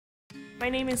My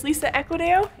name is Lisa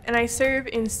Equideo, and I serve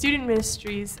in student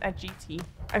ministries at GT.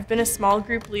 I've been a small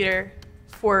group leader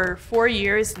for 4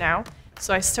 years now.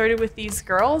 So I started with these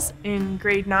girls in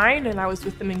grade 9, and I was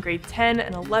with them in grade 10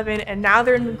 and 11, and now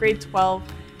they're in grade 12,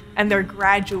 and they're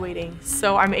graduating.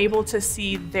 So I'm able to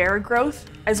see their growth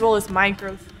as well as my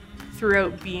growth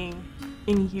throughout being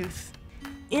in youth.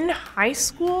 In high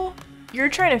school, you're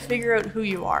trying to figure out who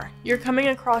you are. You're coming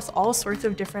across all sorts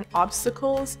of different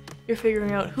obstacles. You're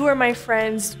figuring out, who are my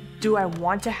friends? Do I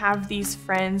want to have these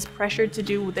friends? Pressured to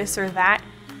do this or that.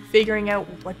 Figuring out,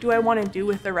 what do I want to do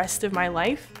with the rest of my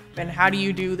life? And how do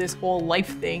you do this whole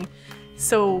life thing?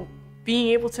 So being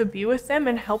able to be with them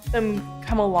and help them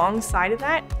come alongside of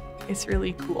that, it's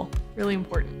really cool, really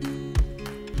important.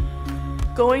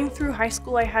 Going through high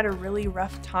school, I had a really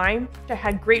rough time. I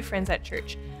had great friends at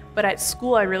church, but at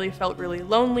school I really felt really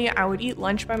lonely. I would eat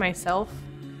lunch by myself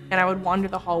and I would wander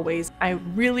the hallways. I had a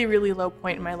really, really low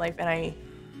point in my life, and I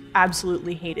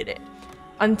absolutely hated it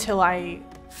until I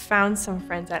found some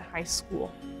friends at high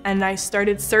school. And I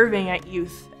started serving at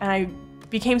youth, and I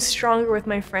became stronger with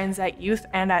my friends at youth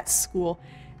and at school.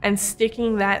 And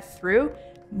sticking that through,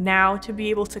 now to be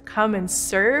able to come and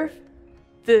serve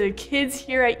the kids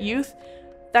here at youth,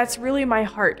 that's really my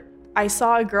heart. I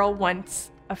saw a girl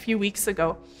once a few weeks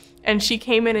ago, and she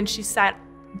came in and she sat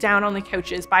down on the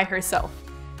couches by herself.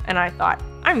 And I thought,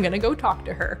 I'm gonna go talk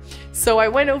to her. So I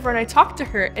went over and I talked to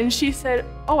her, and she said,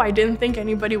 "Oh, I didn't think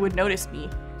anybody would notice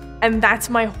me." And that's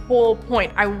my whole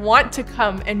point. I want to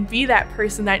come and be that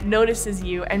person that notices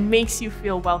you and makes you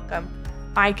feel welcome.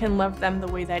 I can love them the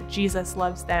way that Jesus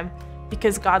loves them,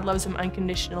 because God loves them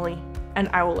unconditionally, and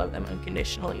I will love them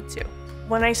unconditionally too.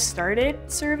 When I started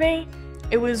serving,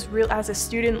 it was real as a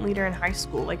student leader in high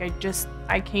school. Like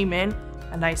I came in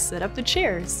and I set up the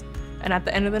chairs. And at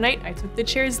the end of the night, I took the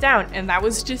chairs down, and that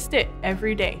was just it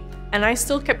every day. And I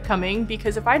still kept coming,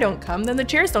 because if I don't come, then the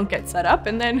chairs don't get set up,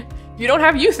 and then you don't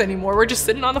have youth anymore. We're just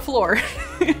sitting on the floor.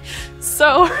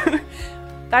 So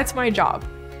that's my job.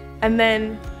 And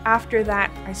then after that,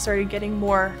 I started getting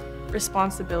more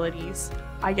responsibilities.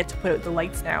 I get to put out the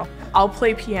lights now. I'll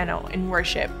play piano in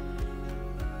worship.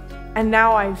 And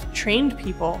now I've trained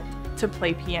people to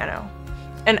play piano.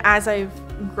 And as I've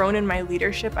grown in my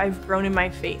leadership, I've grown in my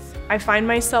faith. I find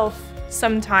myself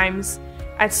sometimes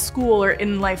at school or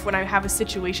in life when I have a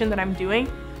situation that I'm doing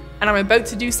and I'm about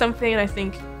to do something and I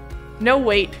think, no,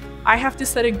 wait, I have to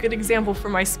set a good example for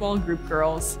my small group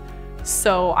girls,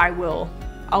 so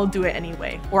I'll do it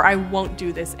anyway, or I won't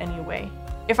do this anyway.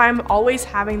 If I'm always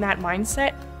having that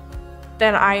mindset,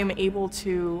 then I am able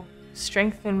to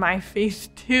strengthen my faith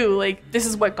too. Like, this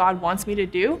is what God wants me to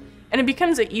do. And it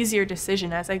becomes an easier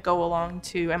decision as I go along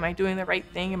too. Am I doing the right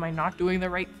thing? Am I not doing the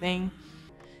right thing?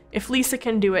 If Lisa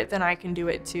can do it, then I can do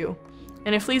it too.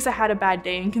 And if Lisa had a bad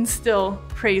day and can still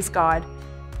praise God,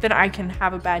 then I can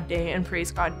have a bad day and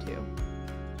praise God too.